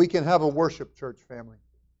we can have a worship, church family.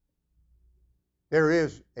 There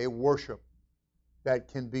is a worship that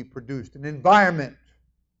can be produced, an environment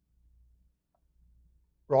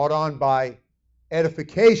brought on by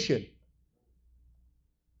edification,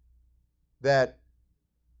 that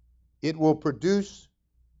it will produce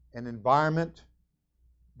an environment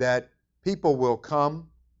that people will come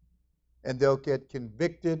and they'll get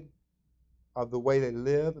convicted of the way they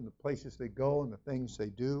live and the places they go and the things they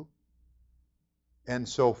do. And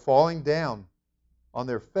so falling down on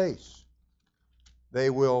their face,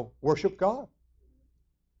 they will worship God.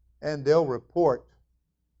 And they'll report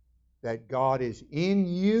that God is in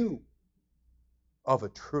you of a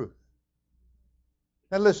truth.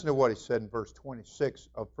 Now listen to what he said in verse 26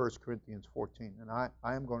 of 1 Corinthians 14. And I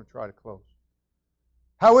am going to try to close.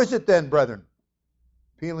 How is it then, brethren?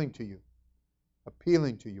 Appealing to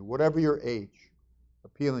you, whatever your age,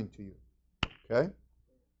 appealing to you. Okay?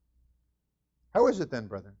 How is it then,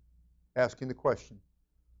 brethren? Asking the question.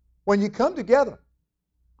 When you come together,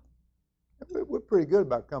 we're pretty good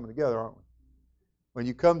about coming together, aren't we? When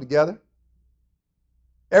you come together,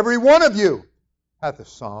 every one of you hath a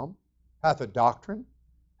psalm, hath a doctrine,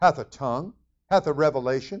 hath a tongue, hath a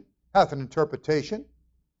revelation, hath an interpretation.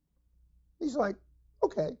 He's like,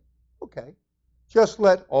 okay. Just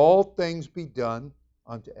let all things be done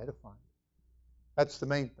unto edifying. That's the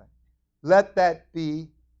main thing. Let that be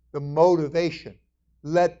the motivation.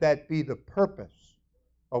 Let that be the purpose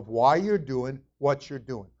of why you're doing what you're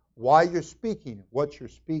doing. Why you're speaking what you're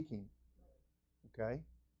speaking. Okay?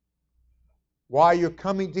 Why you're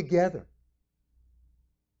coming together.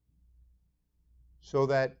 So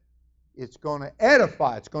that it's going to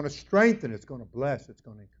edify, it's going to strengthen, it's going to bless, it's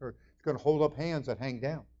going to encourage, it's going to hold up hands that hang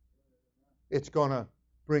down. It's going to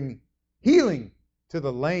bring healing to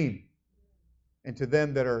the lame and to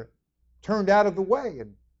them that are turned out of the way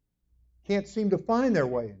and can't seem to find their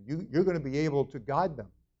way. You're going to be able to guide them.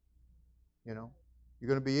 You're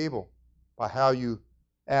going to be able by how you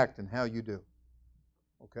act and how you do.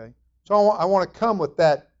 Okay? So I want to come with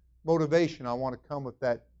that motivation. I want to come with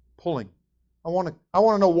that pulling. I want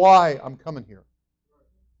to know why I'm coming here.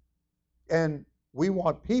 And we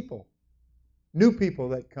want people, new people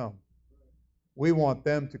that come. We want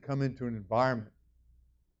them to come into an environment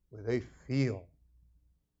where they feel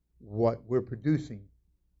what we're producing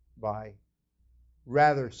by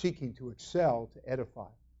rather seeking to excel, to edify.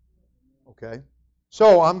 Okay?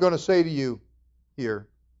 So I'm going to say to you here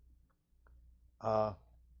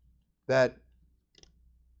that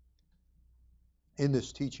in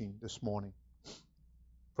this teaching this morning,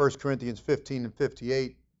 1 Corinthians 15 and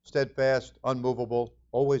 58, steadfast, unmovable,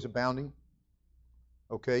 always abounding,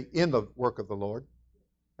 okay, in the work of the Lord.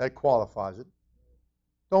 That qualifies it.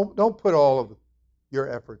 Don't put all of your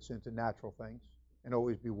efforts into natural things and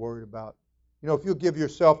always be worried about. If you'll give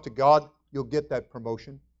yourself to God, you'll get that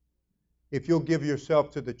promotion. If you'll give yourself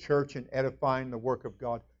to the church and edifying the work of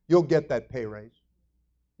God, you'll get that pay raise.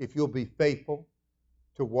 If you'll be faithful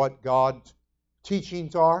to what God's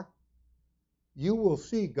teachings are, you will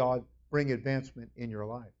see God bring advancement in your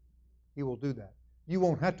life. He will do that. You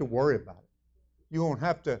won't have to worry about it. You won't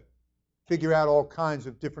have to figure out all kinds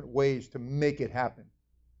of different ways to make it happen.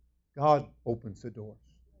 God opens the doors.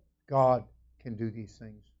 God can do these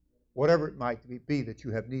things, whatever it might be that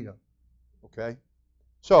you have need of. Okay?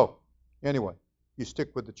 So, anyway, you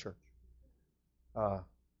stick with the church.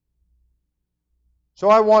 So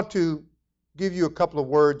I want to give you a couple of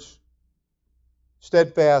words.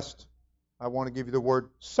 Steadfast. I want to give you the word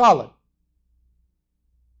solid.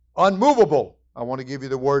 Unmovable. I want to give you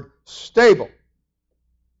the word stable.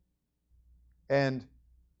 And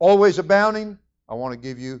always abounding. I want to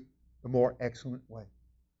give you the more excellent way.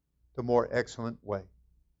 The more excellent way.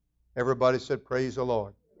 Everybody said, praise the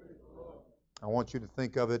Lord. I want you to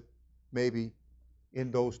think of it maybe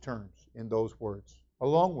in those terms, in those words,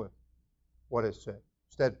 along with what is said.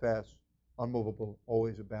 Steadfast, unmovable,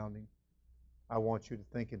 always abounding. I want you to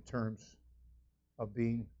think in terms of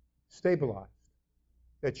being stabilized.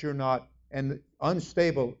 That you're not, and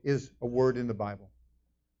unstable is a word in the Bible.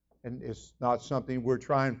 And it's not something we're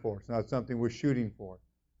trying for. It's not something we're shooting for.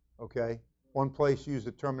 Okay? One place used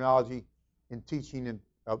the terminology in teaching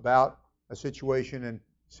about a situation and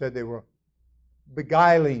said they were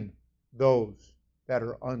beguiling those that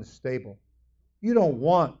are unstable. You don't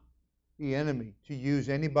want the enemy to use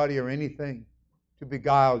anybody or anything to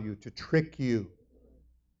beguile you, to trick you.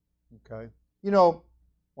 Okay?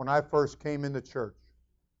 When I first came into church,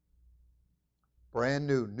 brand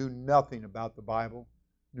new, knew nothing about the Bible,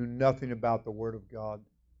 knew nothing about the Word of God.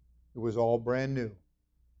 It was all brand new.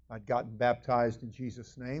 I'd gotten baptized in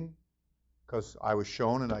Jesus' name because I was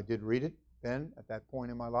shown and I did read it then at that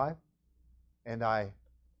point in my life. And I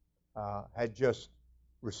had just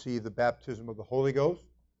received the baptism of the Holy Ghost,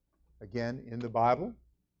 again in the Bible.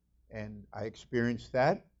 And I experienced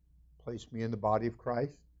that, placed me in the body of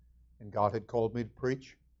Christ, and God had called me to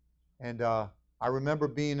preach. And I remember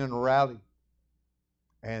being in a rally,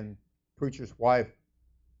 and the preacher's wife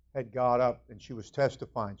had got up and she was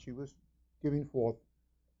testifying. She was giving forth,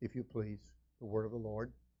 if you please, the word of the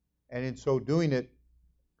Lord. And in so doing it,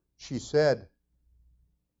 she said,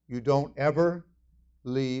 you don't ever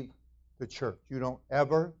leave the church. You don't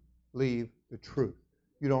ever leave the truth.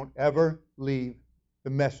 You don't ever leave the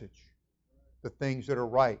message, the things that are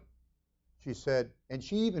right. She said, and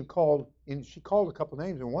she even called a couple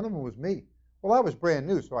names, and one of them was me. Well, I was brand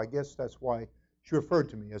new, so I guess that's why she referred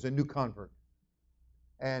to me as a new convert.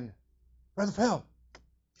 And, Brother Feld,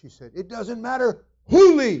 she said, it doesn't matter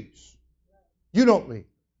who leaves. You don't leave.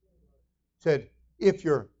 Said, if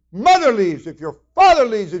your mother leaves, if your father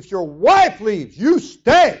leaves, if your wife leaves, you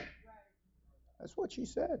stay. That's what she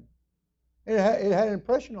said. It had an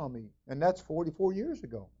impression on me, and that's 44 years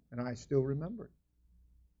ago, and I still remember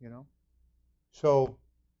it. So,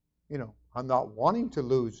 I'm not wanting to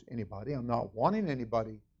lose anybody. I'm not wanting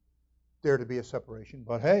anybody there to be a separation.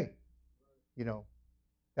 But hey,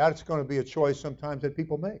 that's going to be a choice sometimes that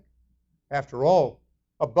people make. After all,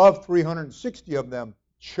 above 360 of them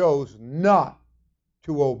chose not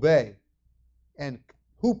to obey. And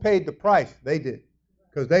who paid the price? They did.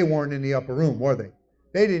 Because they weren't in the upper room, were they?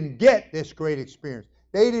 They didn't get this great experience.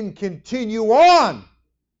 They didn't continue on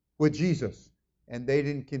with Jesus. And they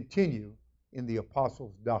didn't continue in the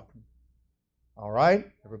apostles' doctrine. All right?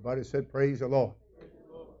 Everybody said, praise the Lord.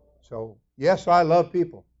 So, yes, I love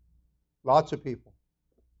people. Lots of people.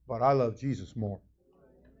 But I love Jesus more.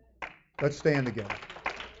 Let's stand together.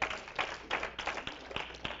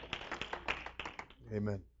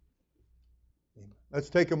 Amen. Amen. Let's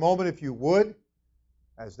take a moment, if you would,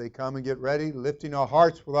 as they come and get ready, lifting our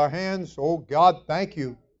hearts with our hands. Oh, God, thank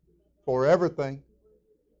you for everything.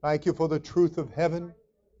 Thank you for the truth of heaven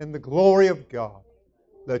and the glory of God.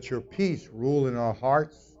 Let your peace rule in our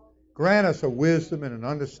hearts. Grant us a wisdom and an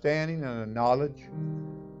understanding and a knowledge.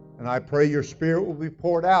 And I pray your Spirit will be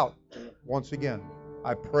poured out once again.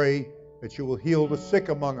 I pray that you will heal the sick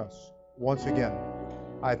among us once again.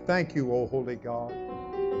 I thank you, O Holy God,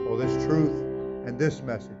 for this truth and this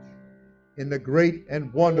message. In the great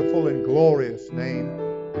and wonderful and glorious name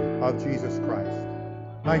of Jesus Christ.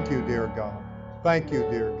 Thank you, dear God. Thank you,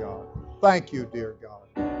 dear God. Thank you, dear God.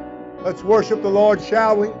 Let's worship the Lord,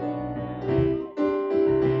 shall we?